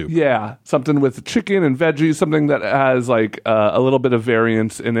noodle soup. Yeah, something with chicken and veggies, something that has like a little bit of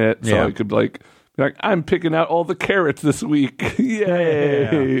variance in it. So I could like, be like, I'm picking out all the carrots this week.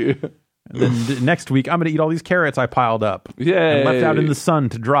 Yay. Yeah. And then next week I'm going to eat all these carrots I piled up. Yay. And left out in the sun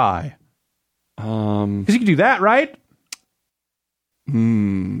to dry. Because you can do that, right?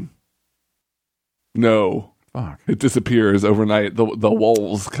 No. Fuck. It disappears overnight. The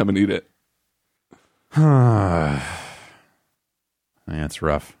wolves come and eat it. That's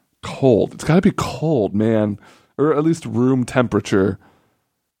rough. Cold. It's got to be cold, man. Or at least room temperature.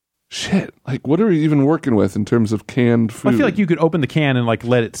 Shit. Like, what are we even working with in terms of canned food? I feel like you could open the can and like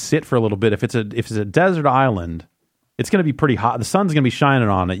let it sit for a little bit. If it's a desert island, it's going to be pretty hot. The sun's going to be shining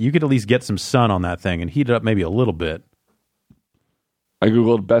on it. You could at least get some sun on that thing and heat it up maybe a little bit. I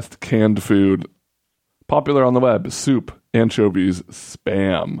googled best canned food. Popular on the web: soup, anchovies,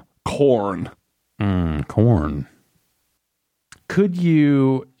 Spam, corn. Corn. Could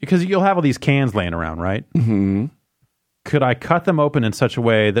you, because you'll have all these cans laying around, right? Mm-hmm. Could I cut them open in such a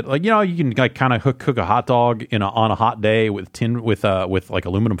way that, like, you know, you can like kind of cook a hot dog on a hot day with like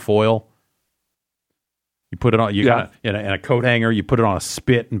aluminum foil. You put it on kinda, in a coat hanger. You put it on a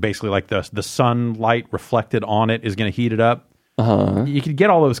spit, and basically, like the sunlight reflected on it is going to heat it up. You could get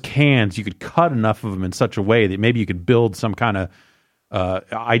all those cans. You could cut enough of them in such a way that maybe you could build some kind of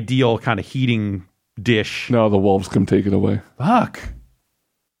ideal kind of heating dish. No, the wolves come take it away. Fuck.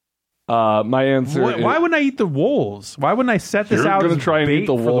 My answer. Why wouldn't I eat the wolves? Why wouldn't I set this out? You're going to try and eat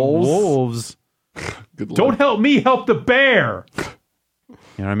the wolves? Don't help me, help the bear. You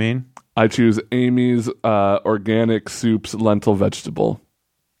know what I mean? I choose Amy's organic soups lentil vegetable,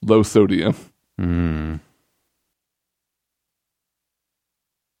 low sodium. I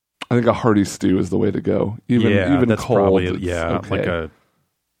think a hearty stew is the way to go. Even that's cold. Probably, okay. like a.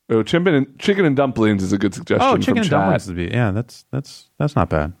 Oh, chicken and dumplings is a good suggestion. Oh, chicken from and dumplings would be. Yeah, that's not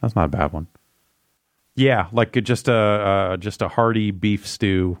bad. That's not a bad one. Yeah, like just a hearty beef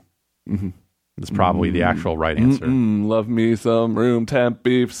stew. That's probably the actual right answer. Love me some room temp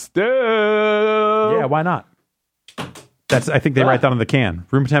beef stew. Yeah, why not? I think they write that on the can.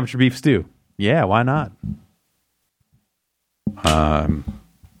 Room temperature beef stew. Yeah, why not?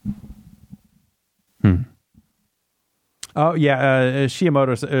 Oh yeah,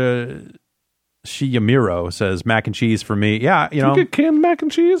 Shiyamiro says mac and cheese for me. Yeah, you know, you get canned mac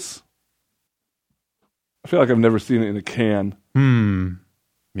and cheese. I feel like I've never seen it in a can.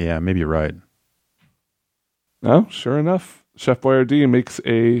 Yeah, maybe you're right. No, sure enough, Chef Boyardee makes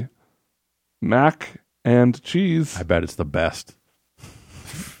a mac and cheese. I bet it's the best.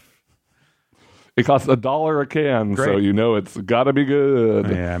 It costs $1 a can, so you know it's gotta be good.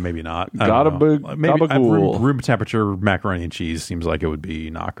 Yeah, maybe not. Gotta be cool. Room temperature macaroni and cheese seems like it would be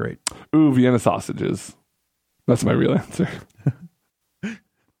not great. Ooh, Vienna sausages. That's my real answer.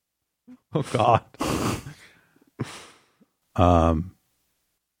 Oh God.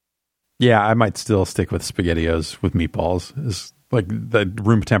 Yeah, I might still stick with SpaghettiOs with meatballs. It's like the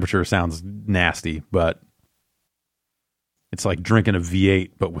room temperature sounds nasty, but it's like drinking a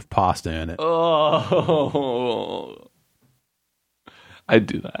V8 but with pasta in it. Oh, I'd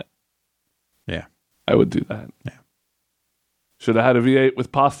do that. Yeah, I would do that. Yeah, should have had a V8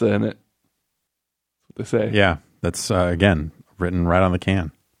 with pasta in it. That's what they say. Yeah, that's again written right on the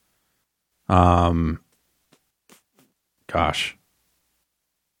can. Gosh.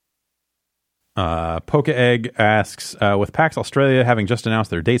 Poke Egg asks, with PAX Australia having just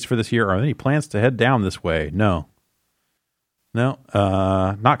announced their dates for this year, are there any plans to head down this way? No,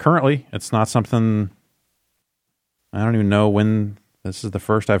 not currently. It's not something. I don't even know when. This is the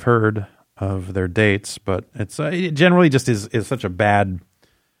first I've heard of their dates, but it generally just is such a bad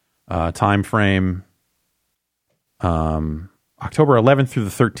time frame. October 11th through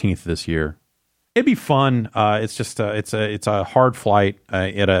the 13th this year. It'd be fun. It's just it's a hard flight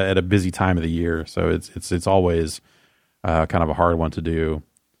at a busy time of the year, so it's always kind of a hard one to do.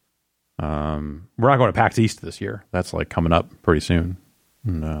 We're not going to PAX East this year. That's like coming up pretty soon,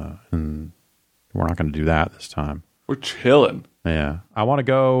 and we're not going to do that this time. We're chilling. Yeah, I want to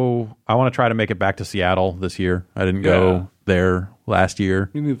go. I want to try to make it back to Seattle this year. I didn't go there last year.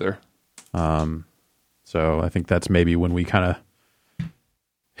 Me neither. So I think that's maybe when we kind of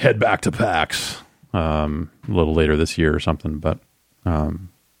head back to PAX a little later this year or something. But But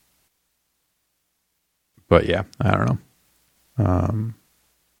yeah, I don't know.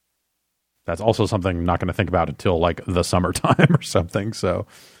 That's also something I'm not going to think about until like the summertime or something. So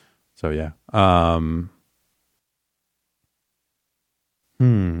yeah. Oh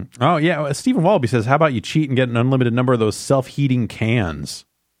yeah. Stephen Wallaby says, how about you cheat and get an unlimited number of those self-heating cans?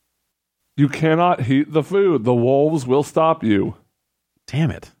 You cannot heat the food. The wolves will stop you.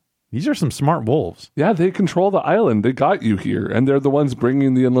 Damn it. These are some smart wolves. Yeah, they control the island. They got you here, and they're the ones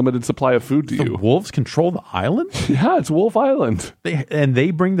bringing the unlimited supply of food to The you. wolves control the island? Yeah, it's Wolf Island.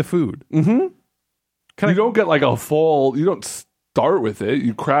 They bring the food. You don't get like a full, you don't start with it.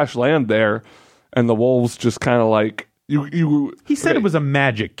 You crash land there, and the wolves just kind of like, He said it was a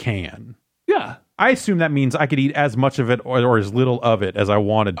magic can. Yeah. I assume that means I could eat as much of it or as little of it as I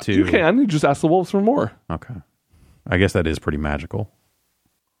wanted to. You can. You just ask the wolves for more. Okay. I guess that is pretty magical.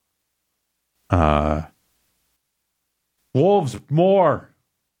 Wolves, more.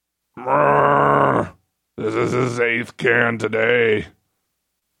 This is his 8th can today.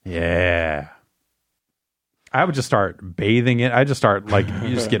 Yeah. I would just start bathing it. I just start like,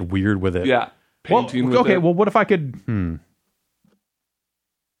 you just get weird with it. Yeah. Painting with okay, it. well, what if I could,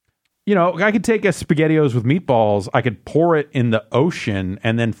 you know, I could take a SpaghettiOs with meatballs. I could pour it in the ocean,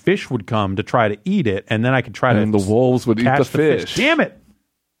 and then fish would come to try to eat it, and then I could try and to the wolves would eat catch the fish. Damn it!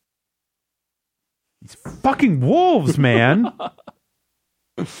 These fucking wolves, man.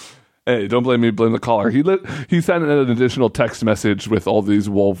 Hey, don't blame me. Blame the caller. He sent an additional text message with all these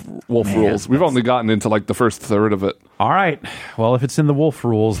wolf rules. We've only gotten into like the first third of it. All right. Well, if it's in the wolf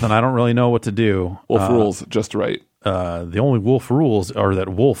rules, then I don't really know what to do. Wolf rules, just right. The only wolf rules are that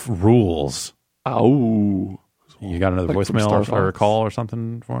wolf rules. Oh, You got another Like from voicemail Star or Fox? a call or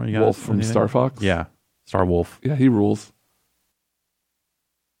something for you guys? Wolf from Anything? Star Fox? Yeah, Star Wolf. Yeah, he rules.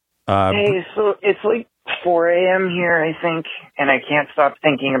 Hey, so it's like 4 a.m. here, I think, and I can't stop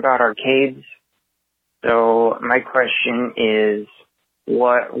thinking about arcades. So my question is,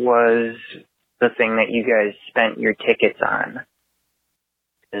 what was the thing that you guys spent your tickets on?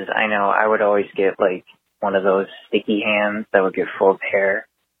 Because I know I would always get like one of those sticky hands that would get full of hair,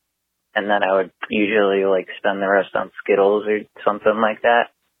 and then I would usually like spend the rest on Skittles or something like that.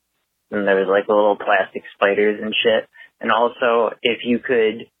 And there was like little plastic spiders and shit. And also, if you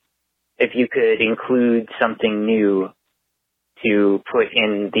could include something new to put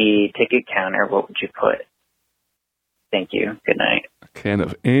in the ticket counter, what would you put? Thank you. Good night. A can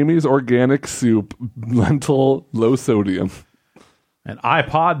of Amy's organic soup, lentil, low sodium. An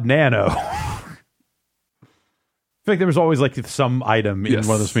iPod Nano. I feel like there was always like some item in Yes.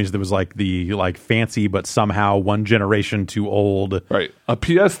 one of those things that was like the like fancy, but somehow one generation too old. Right. A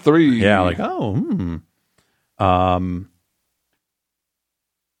PS3. Yeah, like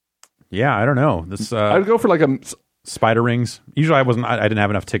yeah, I don't know. This I'd go for like a... spider rings. Usually, I didn't have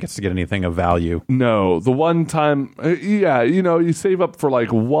enough tickets to get anything of value. No, the one time... yeah, you know, you save up for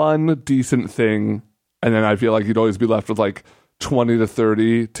like one decent thing, and then I feel like you'd always be left with like 20 to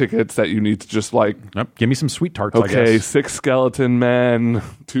 30 tickets that you need to just like... Yep. Give me some sweet tarts, I Okay, guess. 6 skeleton men,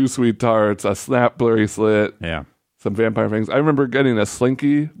 2 sweet tarts, a snap bracelet, Yeah. some vampire things. I remember getting a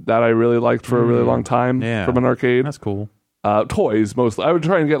Slinky that I really liked for a really long time Yeah. from an arcade. That's cool. Toys, mostly. I would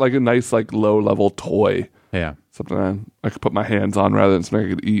try and get like a nice, like low-level toy. Yeah. Something I could put my hands on rather than something I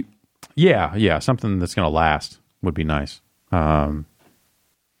could eat. Yeah. Something that's going to last would be nice. Yeah.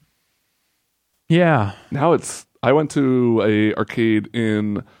 Now I went to a arcade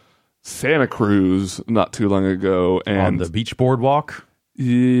in Santa Cruz not too long ago, On and the beach boardwalk.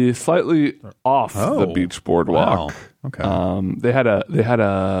 slightly off the beach boardwalk. Wow. Okay. They had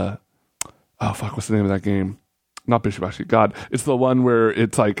a oh fuck, what's the name of that game? Not Bishibashi. God, it's the one where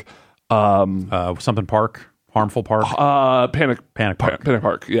it's like Something Park. Harmful Park. Panic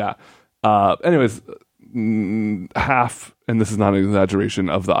Park. Yeah. Anyways, half, and this is not an exaggeration,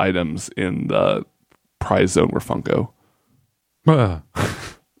 of the items in the prize zone were Funko. That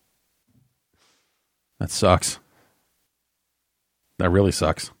sucks. That really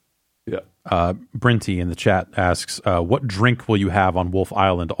sucks. Yeah. Brinty in the chat asks, what drink will you have on Wolf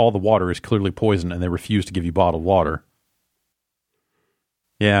Island? All the water is clearly poisoned and they refuse to give you bottled water.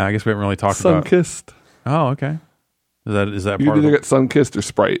 Yeah, I guess we haven't really talked about... Sun-kissed. Oh, okay. Is that You part can of either it? get Sun-kissed or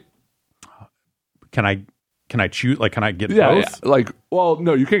Sprite. Can I choose? Like, can I get Yeah, both? like, well,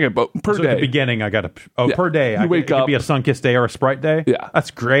 no, you can't get both per So day. at the beginning, I got to... Oh, Yeah. per day. You wake it could up- be a sun-kissed day or a Sprite day? Yeah. That's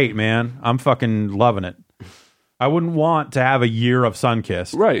great, man. I'm fucking loving it. I wouldn't want to have a year of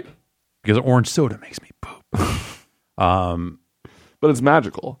sun-kissed. Right. Because orange soda makes me poop. But it's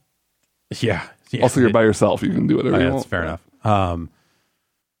magical. Yeah. Also, you're by yourself. You can do whatever you That's want. fair enough.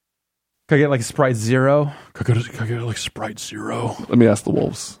 Could I get like a Sprite Zero? Could I get like Sprite Zero? Let me ask the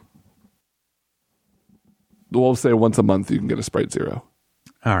Wolves. The Wolves say once a month you can get a Sprite Zero.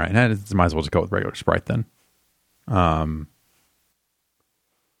 All right, I might as well just go with regular Sprite then. Yeah,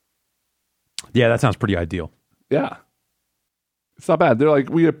 that sounds pretty ideal. Yeah. It's not bad. They're like,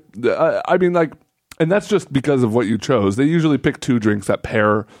 I mean, like, and that's just because of what you chose. They usually pick 2 drinks that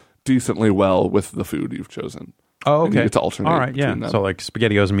pair decently well with the food you've chosen. Oh, And you okay. get to alternate. All right, yeah. between them. So like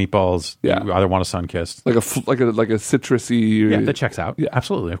SpaghettiOs and meatballs. Yeah. You either want a Sunkist. like a citrusy. Yeah, that checks out. Yeah.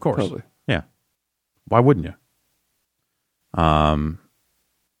 Absolutely, of course. Totally. Yeah. Why wouldn't you?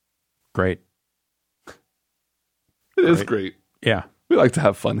 Great. It is great. Yeah. We like to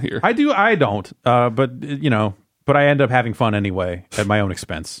have fun here. I do. I don't. But I end up having fun anyway at my own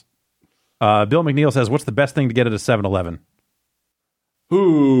expense. Bill McNeil says, "What's the best thing to get at a 7-Eleven?"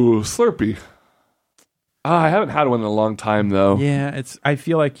 Ooh, Slurpee. I haven't had one in a long time though. Yeah, I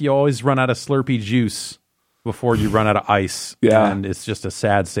feel like you always run out of Slurpee juice before you run out of ice. Yeah. And it's just a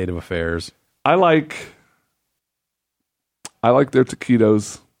sad state of affairs. I like their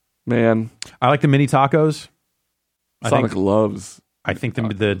taquitos, man. I like the mini tacos. Sonic loves. I think the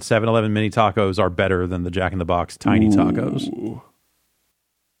 7-Eleven mini tacos are better than the Jack in the Box tiny tacos.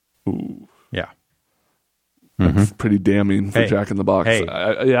 Ooh. Yeah. That's pretty damning for Hey. Jack in the Box. Hey.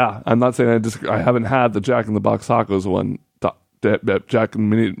 Yeah, I'm not saying I haven't had the Jack in the Box tacos one. Jack and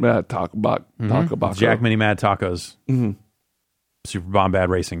Mini Taco Box. Jack Mini Mad Tacos. Mm-hmm. Super Bombad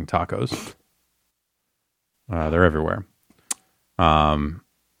Racing tacos. They're everywhere. I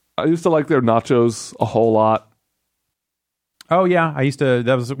used to like their nachos a whole lot. Oh, yeah.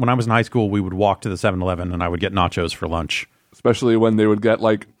 That was when I was in high school, we would walk to the 7-Eleven and I would get nachos for lunch. Especially when they would get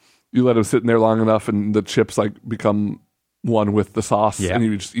like, you let them sit in there long enough and the chips like become one with the sauce. Yeah. And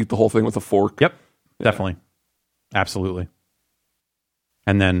you just eat the whole thing with a fork. Yep. Definitely. Absolutely.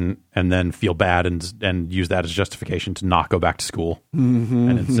 And then feel bad and use that as justification to not go back to school. Mm-hmm.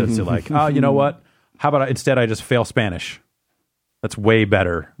 And instead to like, oh, you know what? How about instead I just fail Spanish? That's way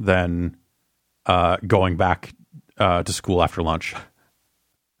better than going back to school after lunch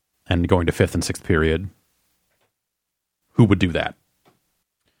and going to 5th and 6th period. Who would do that?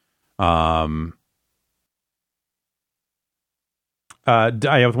 I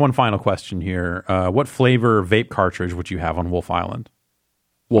have one final question here. What flavor vape cartridge would you have on Wolf Island?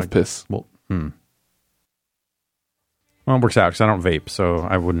 Wolf piss. Well, it works out because I don't vape, so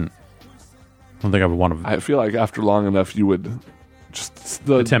I don't think I would want to. I feel like after long enough, you would just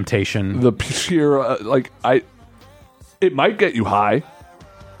The temptation. the sheer it might get you high.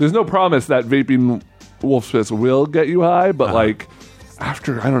 There's no promise that vaping Wolf piss will get you high, but like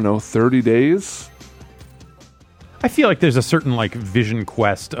after, I don't know, 30 days. I feel like there's a certain like vision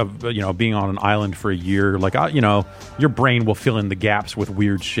quest of being on an island for a year. Like your brain will fill in the gaps with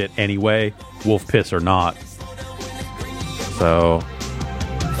weird shit anyway, wolf piss or not. So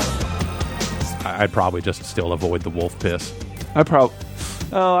I'd probably just still avoid the wolf piss. I'd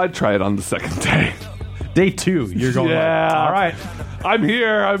try it on the second day. Day 2, you're going. Yeah. Like, all right. I'm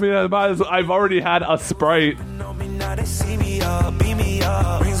here. I mean, I've already had a Sprite. Now they see me up, beat me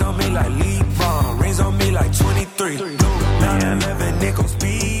up. Rings on me like Lee Von, rings on me like 23. Man. 9/11 nickels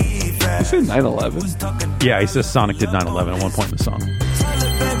beef. Did you say 9/11? Yeah, he says Sonic did 9/11 at one point in the song.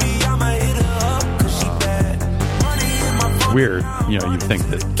 Weird, you'd think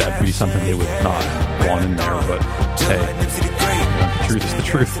that would be something they would not want in there, but hey, the truth is the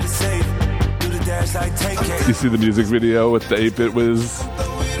truth. You see the music video with the 8-bit whiz?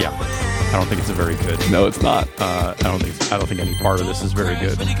 Yeah, I don't think it's a very good. No, it's not. I don't think any part of this is very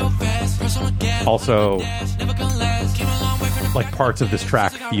good. Also, like parts of this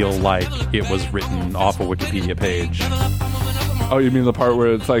track feel like it was written off a Wikipedia page. Oh, you mean the part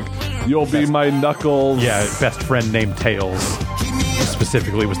where it's like, "You'll be my knuckles"? Yeah, best friend named Tails.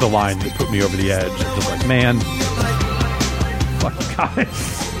 Specifically, was the line that put me over the edge. It's just like, man, fuck you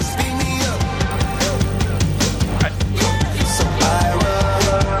guys.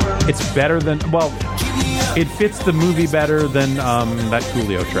 It's better than it fits the movie better than that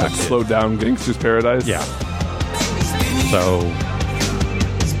Coolio track. did. Slow down, Gangster's Paradise. Yeah. So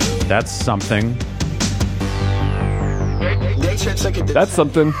that's something. That's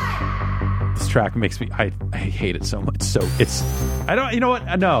something. This track makes me. I hate it so much. So it's. I don't. You know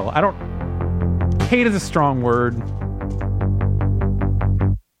what? No, I don't. Hate is a strong word.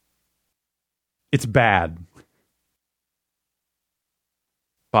 It's bad.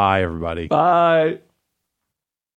 Bye, everybody. Bye.